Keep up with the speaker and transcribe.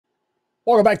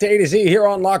Welcome back to A to Z here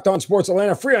on Locked On Sports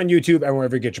Atlanta, free on YouTube and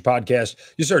wherever you get your podcast.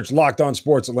 You search Locked On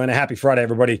Sports Atlanta. Happy Friday,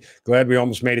 everybody. Glad we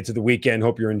almost made it to the weekend.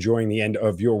 Hope you're enjoying the end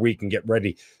of your week and get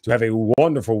ready to have a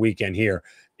wonderful weekend here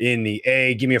in the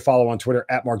A. Give me a follow on Twitter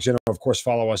at Mark Zinno. Of course,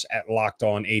 follow us at Locked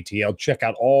On ATL. Check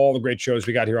out all the great shows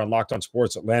we got here on Locked On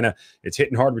Sports Atlanta. It's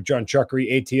Hitting Hard with John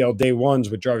Chuckery, ATL Day Ones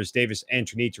with Jarvis Davis and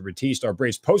Trinita Batiste. Our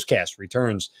Braves postcast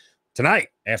returns tonight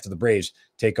after the Braves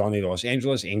take on the Los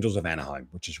Angeles Angels of Anaheim,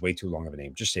 which is way too long of a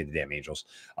name. Just say the damn Angels.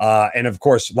 And, of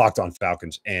course, Locked On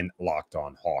Falcons and Locked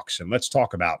On Hawks. And let's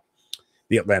talk about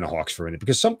the Atlanta Hawks for a minute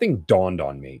because something dawned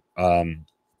on me. I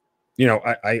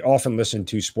often listen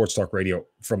to sports talk radio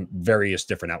from various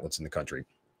different outlets in the country,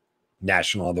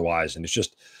 national otherwise. And it's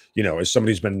just, as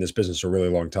somebody who's been in this business for a really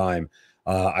long time,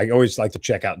 I always like to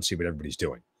check out and see what everybody's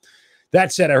doing.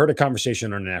 That said, I heard a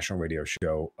conversation on a national radio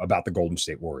show about the Golden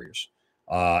State Warriors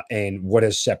and what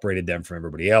has separated them from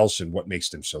everybody else and what makes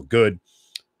them so good.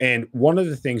 And one of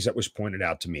the things that was pointed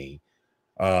out to me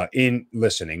in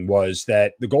listening was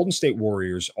that the Golden State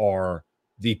Warriors are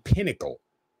the pinnacle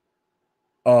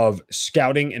of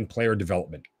scouting and player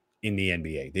development in the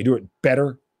NBA. They do it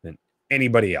better than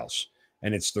anybody else.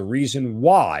 And it's the reason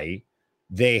why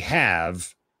they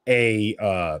have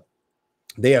built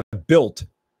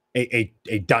a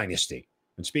dynasty.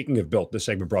 And speaking of built, this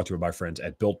segment brought to you by my friends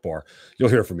at Built Bar. You'll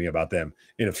hear from me about them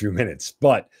in a few minutes.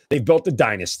 But they've built a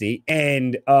dynasty,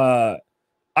 and I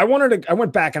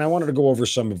went back and I wanted to go over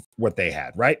some of what they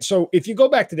had, right? So if you go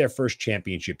back to their first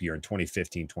championship year in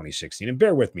 2015, 2016, and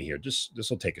bear with me here, this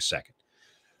will take a second.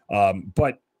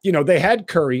 But they had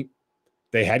Curry,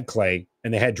 they had Clay,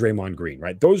 and they had Draymond Green,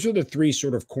 right? Those are the three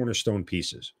sort of cornerstone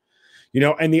pieces.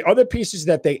 And the other pieces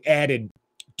that they added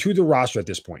to the roster at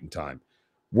this point in time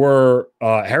were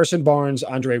Harrison Barnes,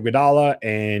 Andre Iguodala,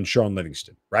 and Sean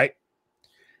Livingston, right?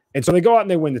 And so they go out and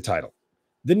they win the title.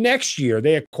 The next year,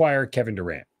 they acquire Kevin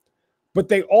Durant. But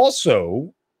they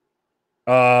also,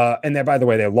 and then, by the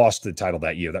way, they lost the title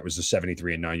that year. That was the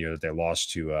 73-9 year that they lost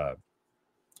to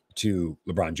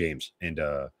LeBron James and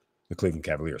the Cleveland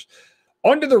Cavaliers.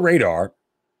 Under the radar,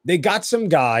 they got some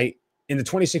guy in the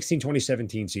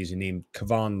 2016-2017 season named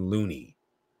Kevon Looney.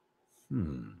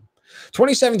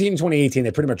 2017 and 2018,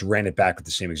 they pretty much ran it back with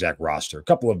the same exact roster. A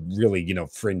couple of really,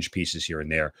 fringe pieces here and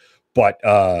there. But,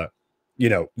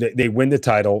 they win the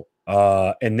title.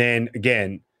 And then,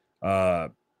 again, they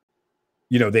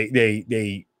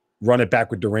run it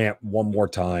back with Durant one more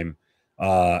time.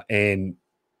 And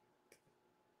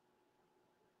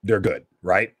they're good,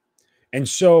 right? And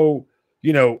so,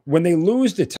 when they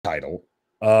lose the title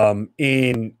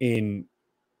in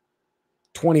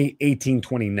 2018,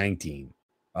 2019,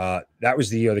 that was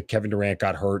the year that Kevin Durant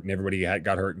got hurt and everybody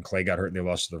got hurt and Clay got hurt and they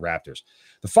lost to the Raptors.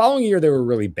 The following year, they were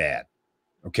really bad.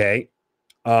 Okay.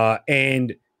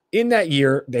 And in that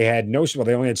year, they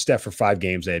only had Steph for 5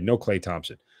 games. They had no Klay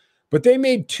Thompson, but they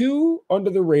made 2 under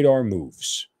the radar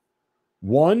moves.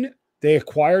 1, they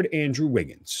acquired Andrew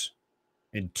Wiggins,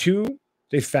 and 2,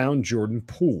 they found Jordan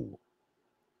Poole,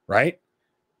 right?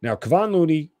 Now, Kevon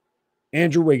Looney,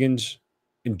 Andrew Wiggins,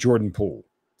 and Jordan Poole.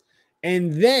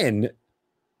 And then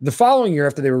the following year,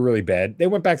 after they were really bad, they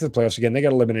went back to the playoffs again. They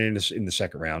got eliminated in the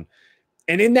second round.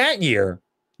 And in that year,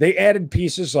 they added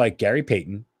pieces like Gary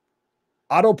Payton,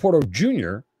 Otto Porter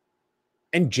Jr.,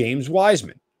 and James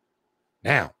Wiseman.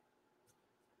 Now,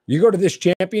 you go to this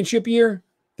championship year,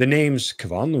 the names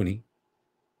Kevon Looney,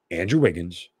 Andrew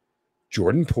Wiggins,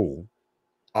 Jordan Poole,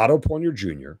 Otto Porter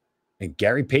Jr., and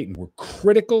Gary Payton were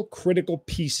critical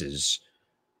pieces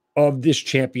of this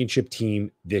championship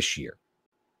team this year.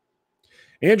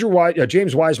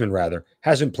 James Wiseman,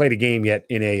 hasn't played a game yet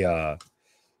in a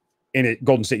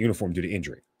Golden State uniform due to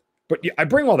injury. But I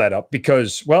bring all that up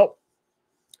because, well,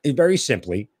 very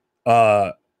simply,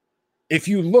 if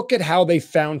you look at how they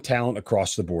found talent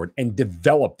across the board and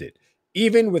developed it,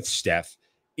 even with Steph,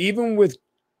 even with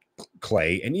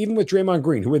Clay, and even with Draymond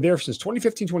Green, who were there since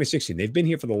 2015, 2016, they've been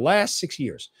here for the last 6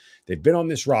 years. They've been on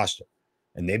this roster,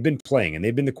 and they've been playing, and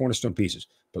they've been the cornerstone pieces.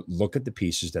 But look at the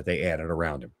pieces that they added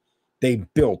around him. They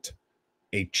built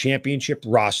a championship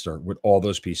roster with all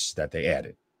those pieces that they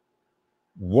added.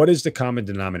 What is the common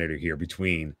denominator here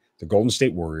between the Golden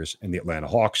State Warriors and the Atlanta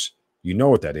Hawks? You know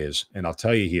what that is, and I'll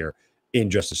tell you here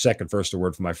in just a second. First, a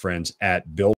word from my friends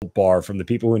at Built Bar, from the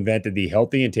people who invented the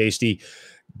healthy and tasty,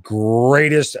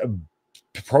 greatest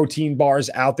protein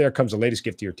bars out there, comes the latest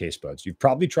gift to your taste buds. You've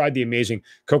probably tried the amazing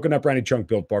coconut brownie chunk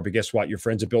Built Bar, but guess what? Your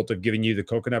friends at Built have given you the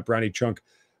coconut brownie chunk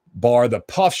bar, the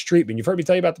Puffs treatment. You've heard me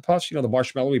tell you about the Puffs, the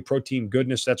marshmallowy protein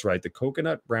goodness. That's right. The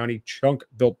coconut brownie chunk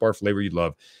Built Bar flavor you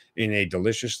love in a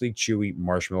deliciously chewy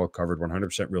marshmallow covered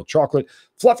 100% real chocolate,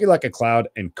 fluffy like a cloud,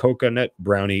 and coconut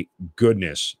brownie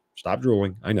goodness. Stop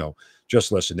drooling. I know.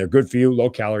 Just listen. They're good for you, low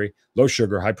calorie, low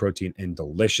sugar, high protein, and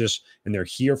delicious. And they're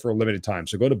here for a limited time.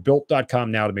 So go to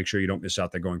built.com now to make sure you don't miss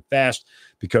out. They're going fast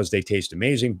because they taste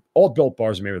amazing. All Built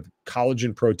Bars are made with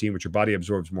collagen protein, which your body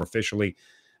absorbs more efficiently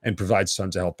and provides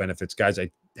tons of health benefits. Guys,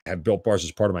 I have Built Bars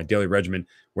as part of my daily regimen,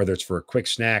 whether it's for a quick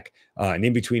snack, an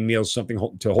in-between meals, something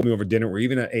to hold me over dinner, or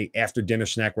even a after-dinner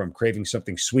snack where I'm craving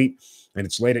something sweet and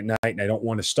it's late at night and I don't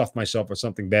want to stuff myself with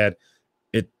something bad.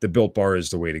 The Built Bar is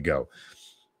the way to go.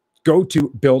 Go to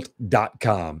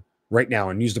built.com right now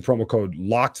and use the promo code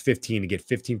LOCKED15 to get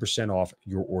 15% off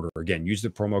your order. Again, use the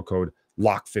promo code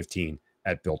LOCKED15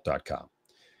 at built.com.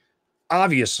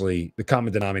 Obviously, the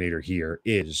common denominator here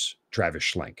is Travis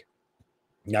Schlenk.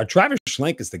 Now, Travis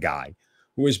Schlenk is the guy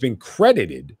who has been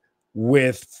credited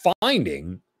with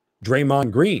finding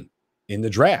Draymond Green in the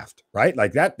draft, right?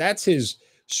 Like that's his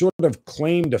sort of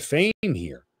claim to fame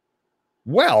here.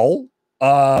 Well,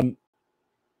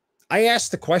 I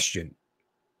asked the question,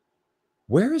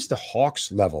 where is the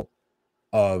Hawks level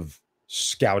of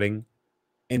scouting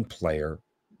and player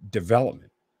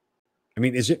development? I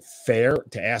mean, is it fair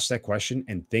to ask that question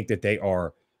and think that they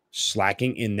are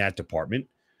slacking in that department?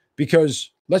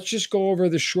 Because let's just go over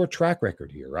the short track record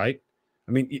here, right?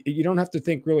 I mean, you don't have to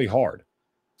think really hard.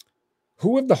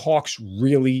 Who have the Hawks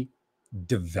really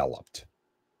developed?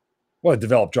 Well, they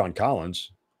developed John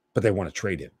Collins, but they want to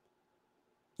trade him.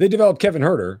 They developed Kevin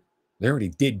Huerter. They already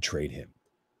did trade him.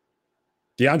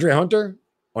 DeAndre Hunter,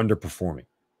 underperforming.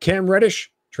 Cam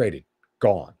Reddish, traded,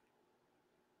 gone.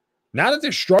 Now that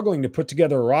they're struggling to put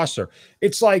together a roster,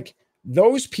 it's like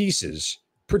those pieces,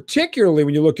 particularly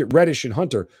when you look at Reddish and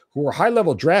Hunter, who are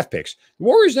high-level draft picks. The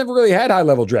Warriors never really had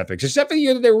high-level draft picks, except for the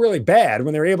year that they were really bad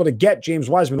when they were able to get James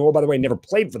Wiseman, who, oh, by the way, never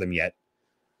played for them yet.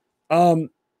 Other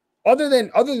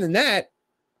than that,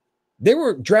 they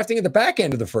were drafting at the back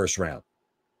end of the first round.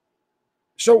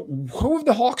 So who have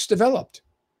the Hawks developed?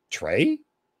 Trey?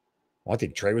 Well, I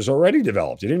think Trey was already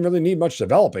developed. He didn't really need much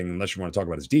developing unless you want to talk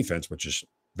about his defense, which is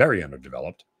very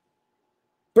underdeveloped.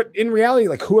 But in reality,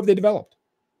 like, who have they developed?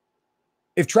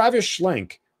 If Travis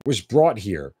Schlenk was brought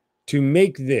here to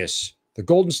make this the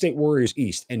Golden State Warriors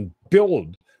East and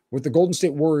build what the Golden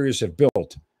State Warriors have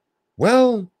built,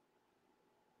 well,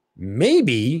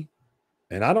 maybe,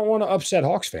 and I don't want to upset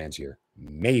Hawks fans here,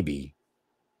 maybe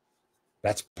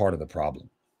that's part of the problem.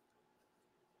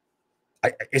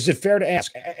 Is it fair to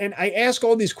ask? And I ask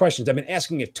all these questions. I've been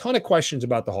asking a ton of questions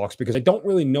about the Hawks because I don't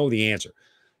really know the answer.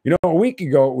 A week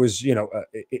ago it was,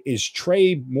 is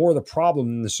Trey more the problem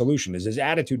than the solution? Is his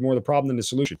attitude more the problem than the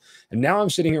solution? And now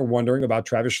I'm sitting here wondering about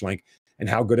Travis Schlenk and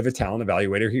how good of a talent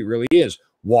evaluator he really is.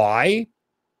 Why?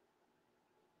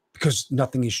 Because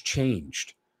nothing has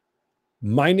changed.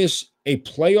 Minus a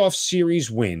playoff series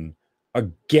win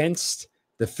against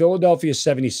the Philadelphia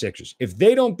 76ers. If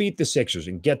they don't beat the Sixers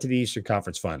and get to the Eastern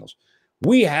Conference Finals,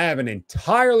 we have an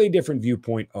entirely different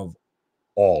viewpoint of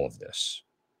all of this.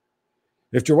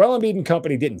 If Joel Embiid and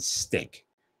company didn't stink,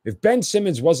 if Ben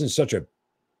Simmons wasn't such a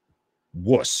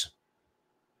wuss,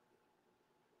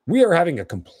 we are having a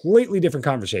completely different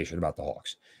conversation about the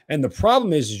Hawks. And the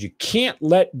problem is you can't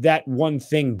let that one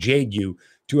thing jade you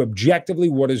to objectively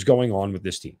what is going on with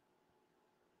this team.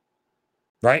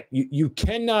 Right? You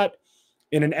cannot,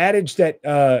 in an adage that,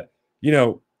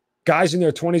 guys in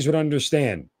their 20s would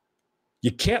understand,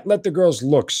 you can't let the girl's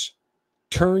looks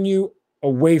turn you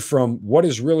away from what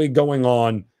is really going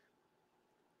on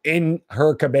in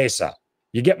her cabeza.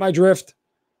 You get my drift?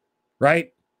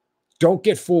 Right? Don't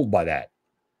get fooled by that.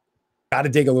 Got to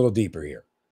dig a little deeper here.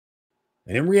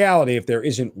 And in reality, if there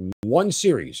isn't one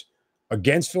series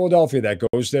against Philadelphia that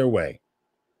goes their way,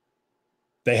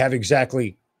 they have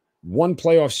exactly one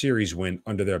playoff series win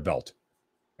under their belt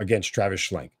against Travis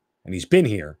Schlenk. And he's been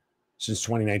here since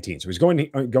 2019. So he's going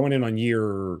in on year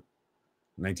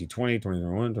 1920,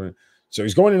 2021, 20. So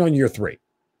he's going in on year 3.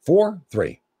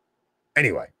 3.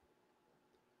 Anyway,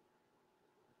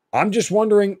 I'm just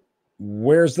wondering,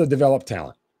 where's the developed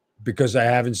talent? Because I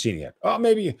haven't seen it yet. Oh,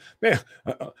 maybe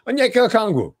Onyeka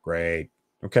Okongwu. Great.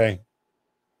 Okay.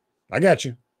 I got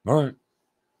you. All right.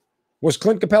 Was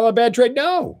Clint Capella a bad trade?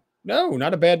 No,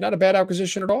 not a bad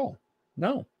acquisition at all.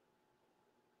 No.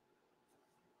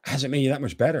 Hasn't made you that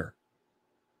much better.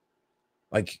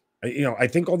 Like, I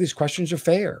think all these questions are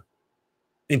fair.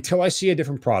 Until I see a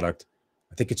different product,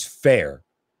 I think it's fair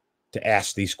to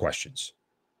ask these questions.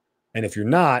 And if you're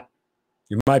not,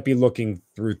 you might be looking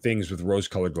through things with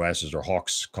rose-colored glasses or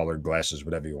Hawks-colored glasses,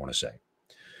 whatever you want to say.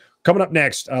 Coming up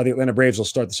next, the Atlanta Braves will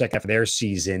start the second half of their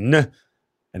season,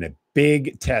 and a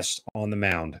big test on the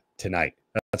mound tonight.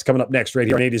 That's coming up next right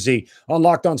here on A to Z on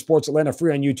Locked On Sports Atlanta,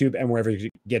 free on YouTube and wherever you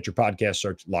get your podcast.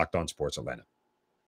 Search Locked On Sports Atlanta.